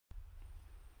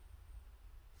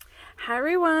Hi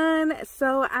everyone,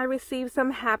 so I received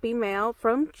some happy mail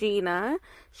from Gina.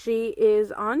 She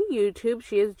is on YouTube.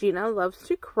 She is Gina Loves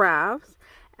to Crafts.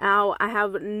 Now, I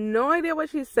have no idea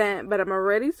what she sent, but I'm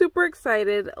already super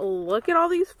excited. Look at all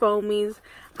these foamies.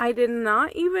 I did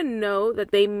not even know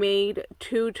that they made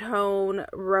two-tone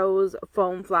rose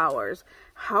foam flowers.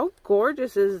 How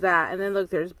gorgeous is that? And then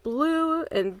look, there's blue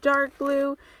and dark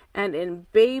blue and in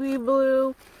baby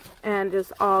blue. And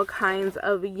just all kinds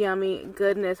of yummy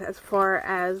goodness as far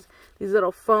as these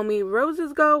little foamy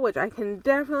roses go, which I can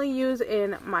definitely use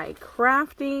in my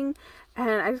crafting.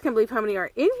 And I just can't believe how many are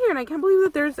in here, and I can't believe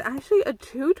that there's actually a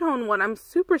two-tone one. I'm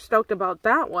super stoked about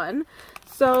that one.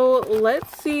 So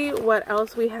let's see what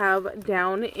else we have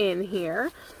down in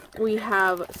here. We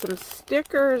have some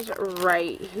stickers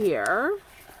right here.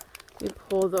 Let me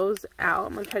pull those out.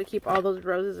 I'm going to try to keep all those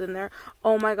roses in there.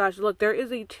 Oh my gosh, look, there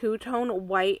is a two-tone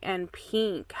white and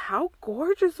pink. How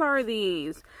gorgeous are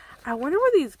these? I wonder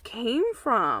where these came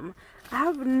from. I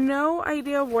have no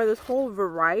idea where this whole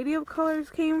variety of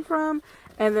colors came from.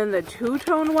 And then the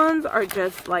two-tone ones are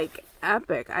just like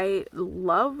epic. I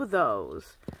love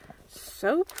those.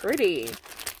 So pretty.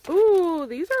 Ooh,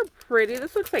 these are pretty.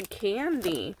 This looks like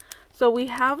candy. So we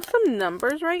have some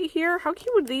numbers right here. How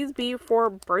cute would these be for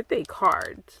birthday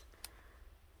cards?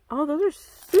 Oh, those are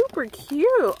super cute.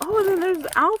 Oh, and then there's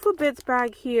alphabets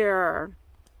back here.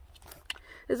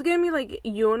 This is giving me like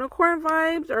unicorn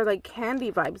vibes or like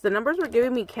candy vibes. The numbers were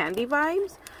giving me candy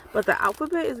vibes, but the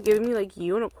alphabet is giving me like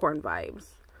unicorn vibes.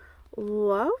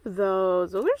 Love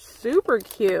those. Those are super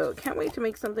cute. Can't wait to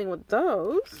make something with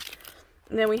those.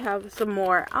 And then we have some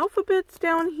more alphabets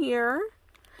down here.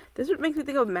 This would make me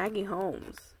think of Maggie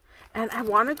Holmes. And I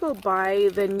want to go buy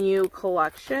the new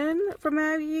collection from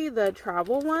Maggie, the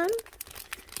travel one.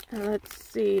 And let's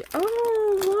see.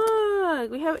 Oh, look.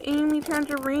 We have Amy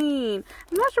Tangerine.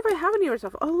 I'm not sure if I have any other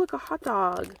stuff. Oh, look, a hot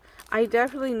dog. I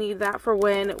definitely need that for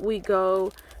when we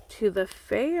go to the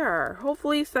fair.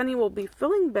 Hopefully, Sunny will be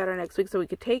feeling better next week so we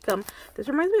could take them. This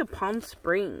reminds me of Palm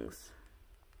Springs.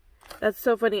 That's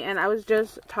so funny, and I was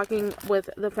just talking with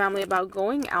the family about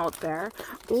going out there.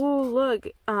 Ooh, look,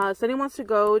 Sunny wants to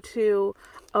go to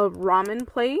a ramen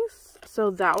place, so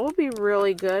that will be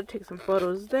really good. Take some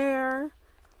photos there.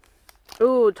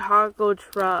 Ooh, taco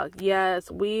truck. Yes,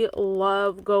 we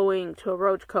love going to a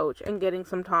Roach Coach and getting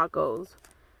some tacos.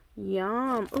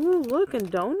 Yum. Ooh, look, and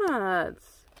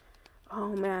donuts.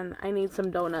 Oh, man, I need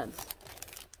some donuts.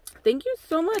 Thank you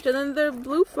so much. And then the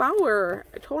blue flower.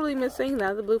 I totally missed saying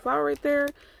that. The blue flower right there.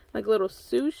 Like little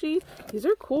sushi. These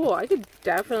are cool. I could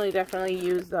definitely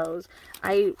use those.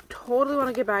 I totally want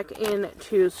to get back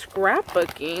into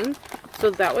scrapbooking.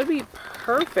 So that would be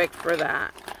perfect for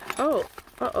that. Oh,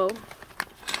 uh-oh.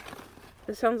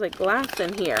 It sounds like glass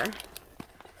in here.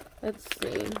 Let's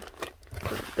see.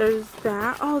 There's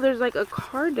that. Oh, there's like a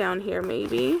card down here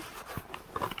maybe.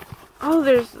 Oh,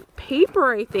 there's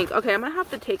paper, I think. Okay, I'm going to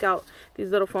have to take out these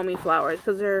little foamy flowers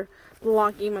because they're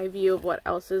blocking my view of what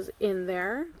else is in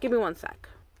there. Give me one sec.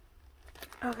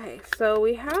 Okay, so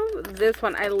we have this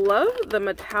one. I love the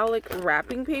metallic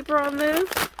wrapping paper on this.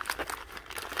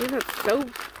 I think that's so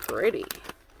pretty.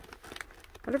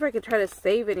 I wonder if I could try to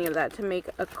save any of that to make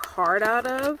a card out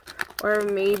of. Or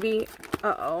maybe...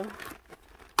 Uh-oh.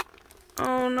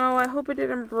 Oh, no, I hope it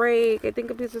didn't break. I think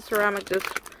a piece of ceramic just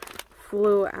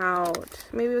flew out.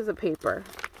 Maybe it was the paper.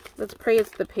 Let's pray it's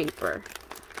the paper.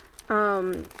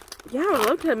 Yeah, I would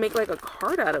love to make like a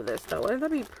card out of this though. Wouldn't that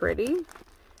be pretty?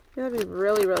 Yeah, that'd be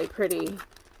really pretty.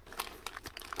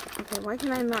 Okay, why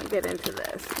can I not get into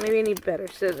this? Maybe I need better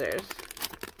scissors.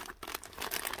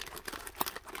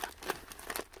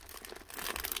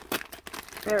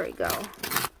 There we go.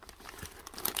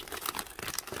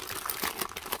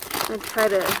 I'm gonna try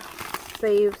to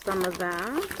save some of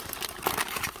that.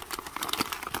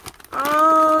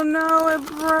 Oh no, it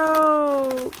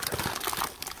broke.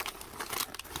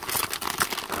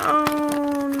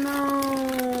 Oh no.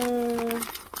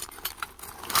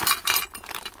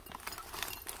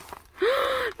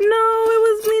 No, it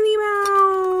was Minnie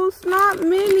Mouse, not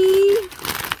Minnie.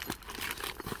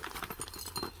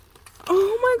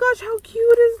 Oh my gosh, how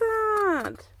cute is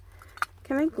that?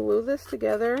 Can I glue this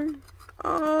together?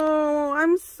 Oh,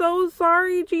 I'm so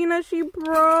sorry, Gina, she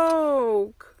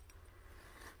broke.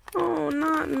 Oh,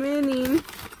 not Minnie.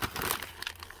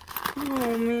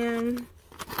 Oh, man.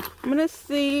 I'm going to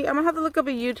see. I'm going to have to look up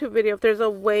a YouTube video if there's a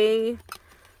way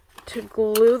to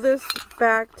glue this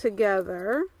back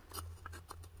together.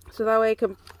 So that way I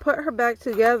can put her back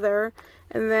together.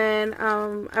 And then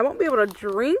I won't be able to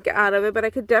drink out of it, but I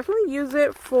could definitely use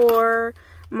it for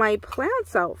my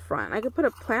plants out front. I could put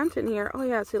a plant in here. Oh,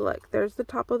 yeah. See, look. There's the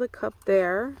top of the cup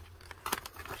there.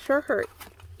 sure her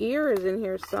ear is in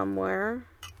here somewhere.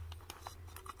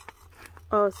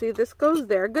 Oh, see, this goes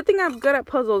there. Good thing I'm good at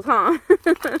puzzles, huh?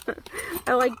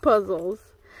 I like puzzles.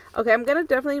 Okay, I'm gonna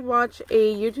definitely watch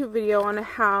a YouTube video on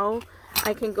how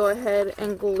I can go ahead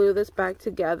and glue this back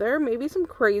together. Maybe some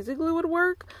crazy glue would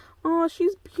work. Oh,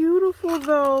 she's beautiful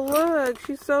though. Look,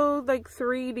 she's so like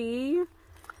 3D.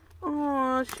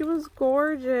 Oh, she was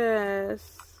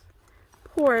gorgeous.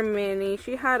 Poor Minnie.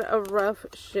 She had a rough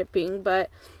shipping, but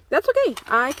that's okay.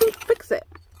 I can fix it.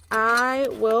 I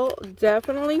will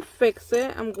definitely fix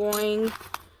it. I'm going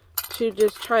to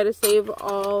just try to save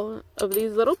all of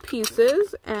these little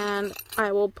pieces, and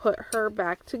I will put her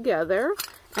back together,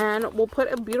 and we'll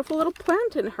put a beautiful little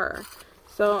plant in her.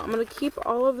 So I'm going to keep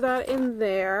all of that in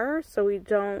there so we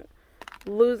don't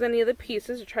lose any of the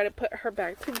pieces, to try to put her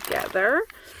back together.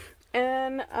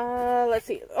 And let's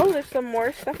see. Oh, there's some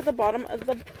more stuff at the bottom of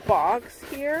the box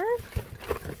here.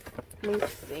 Let me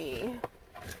see.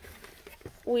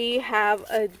 We have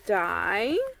a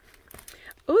die.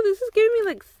 Oh, this is giving me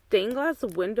like stained glass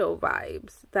window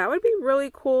vibes. That would be really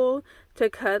cool to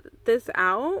cut this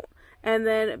out and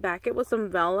then back it with some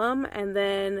vellum, and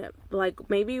then like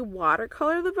maybe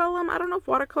watercolor the vellum. I don't know if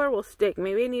watercolor will stick.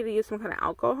 Maybe I need to use some kind of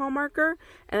alcohol marker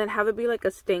and then have it be like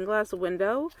a stained glass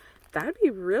window. That'd be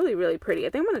really, really pretty. I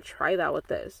think I'm going to try that with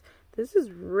this. This is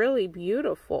really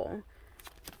beautiful.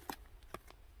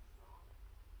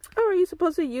 Oh, are you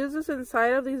supposed to use this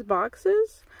inside of these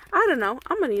boxes? I don't know.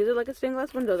 I'm going to use it like a stained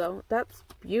glass window though. That's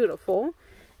beautiful.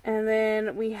 And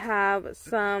then we have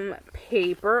some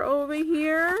paper over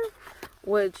here,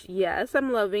 which, yes,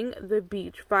 I'm loving the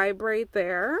beach vibe right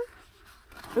there.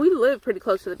 We live pretty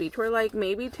close to the beach. We're like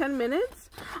maybe 10 minutes.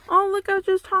 Oh, look, I was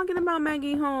just talking about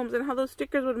Maggie Holmes and how those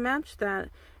stickers would match that.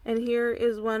 And here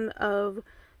is one of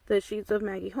the sheets of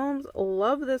Maggie Holmes.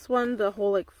 Love this one. The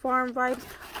whole like farm vibes.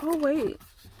 Oh, wait.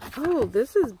 Oh,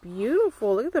 this is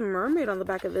beautiful. Look at the mermaid on the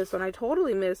back of this one. I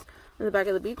totally missed in the back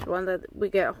of the beach one that we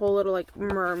get a whole little like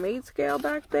mermaid scale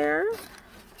back there.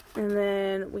 And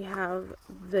then we have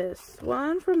this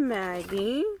one from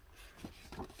Maggie.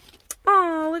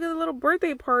 Oh, look at the little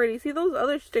birthday party. See, those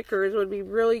other stickers would be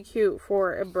really cute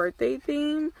for a birthday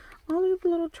theme. Oh, look at the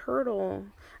little turtle.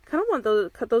 I kind of want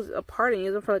those, cut those apart and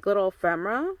use them for like little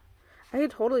ephemera. I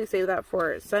could totally save that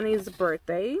for Sunny's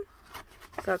birthday.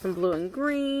 Got some blue and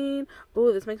green.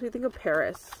 Oh, this makes me think of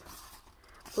Paris.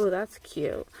 Oh, that's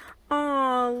cute.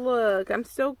 Oh, look. I'm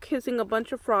still kissing a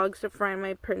bunch of frogs to find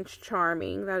my Prince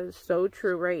Charming. That is so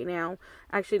true right now.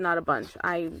 Actually, not a bunch.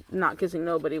 I'm not kissing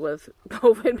nobody with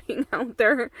COVID being out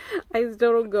there. I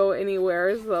still don't go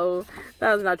anywhere, so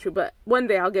that was not true. But one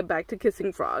day I'll get back to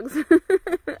kissing frogs.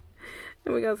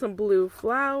 And we got some blue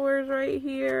flowers right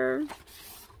here.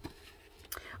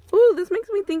 Ooh, this makes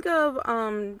me think of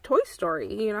Toy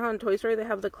Story. You know how in Toy Story they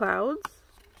have the clouds?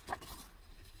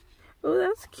 Oh,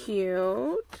 that's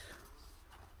cute.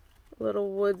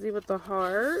 Little woodsy with the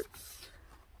hearts.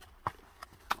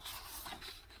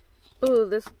 Ooh,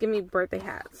 this give me birthday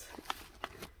hats.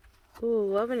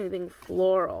 Ooh, love anything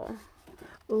floral.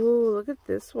 Ooh, look at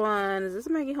this one. Is this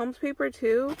Maggie Holmes paper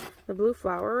too? The blue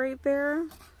flower right there.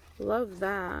 Love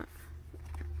that.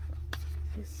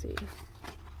 Let's see.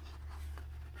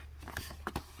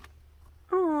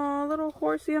 Oh, little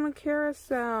horsey on a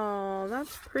carousel.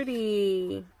 That's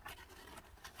pretty.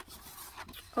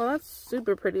 Oh, that's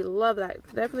super pretty. Love that.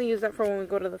 Definitely use that for when we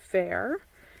go to the fair.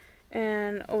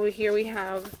 And over here we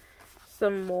have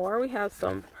some more. We have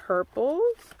some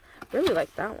purples. Really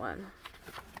like that one.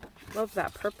 Love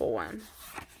that purple one.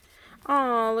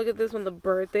 Oh, look at this one, the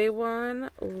birthday one.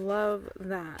 Love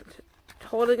that.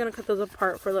 Totally gonna cut those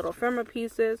apart for little ephemera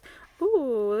pieces.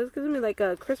 Ooh, this gives me like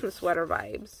a Christmas sweater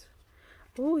vibes.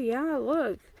 Oh yeah,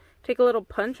 look. Take a little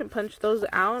punch and punch those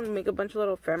out and make a bunch of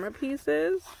little ephemera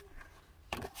pieces.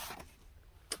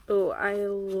 Oh, I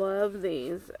love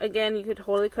these. Again, you could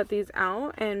totally cut these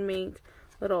out and make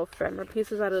little ephemera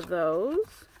pieces out of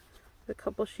those. A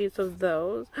couple sheets of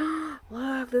those.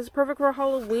 Look, this is perfect for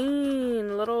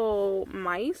Halloween. Little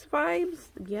mice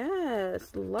vibes.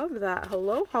 Yes, love that.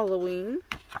 Hello, Halloween.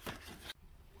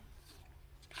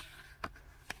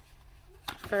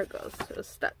 There it goes. It was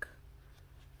stuck.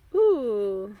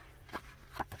 Ooh,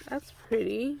 that's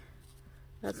pretty.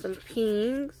 Got some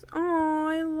pinks. Oh,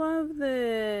 I love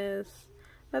this.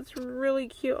 That's really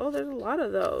cute. Oh, there's a lot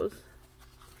of those.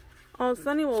 Oh,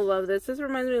 Sunny will love this. This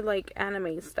reminds me of like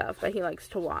anime stuff that he likes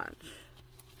to watch.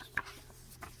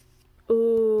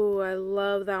 Ooh, I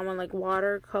love that one. Like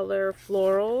watercolor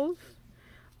florals.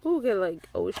 Ooh, get like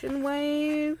ocean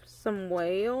waves, some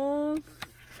whales.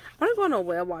 I want to go on a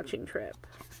whale watching trip.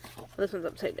 This one's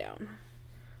upside down.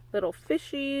 little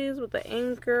fishies with the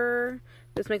anchor.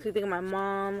 This makes me think of my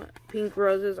mom. Pink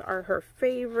roses are her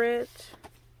favorite.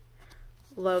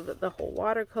 Love the whole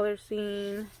watercolor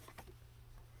scene.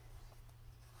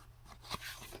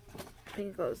 I think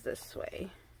it goes this way.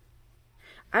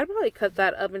 I'd probably cut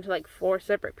that up into like 4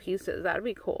 separate pieces. That'd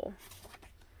be cool.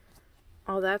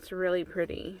 Oh, that's really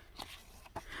pretty.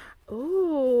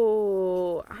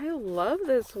 Ooh, I love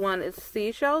this one. It's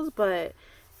seashells, but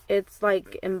it's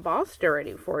like embossed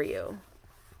already for you.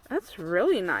 That's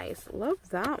really nice. Love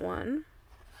that one.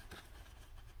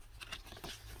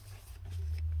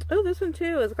 Oh, this one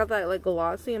too. It's got that like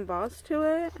glossy emboss to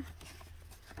it.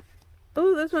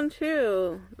 Oh, this one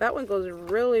too. That one goes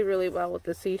really, really well with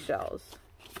the seashells.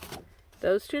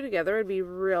 Those two together would be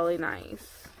really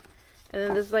nice. And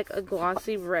then this is like a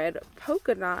glossy red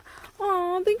polka dot.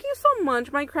 Oh, thank you so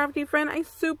much, my crafty friend. I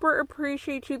super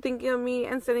appreciate you thinking of me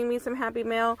and sending me some happy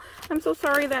mail. I'm so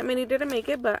sorry that Minnie didn't make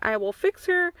it, but I will fix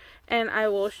her and I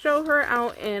will show her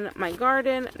out in my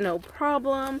garden. No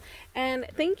problem. And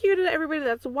thank you to everybody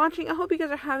that's watching. I hope you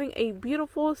guys are having a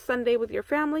beautiful Sunday with your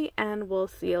family, and we'll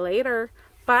see you later.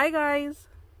 Bye, guys.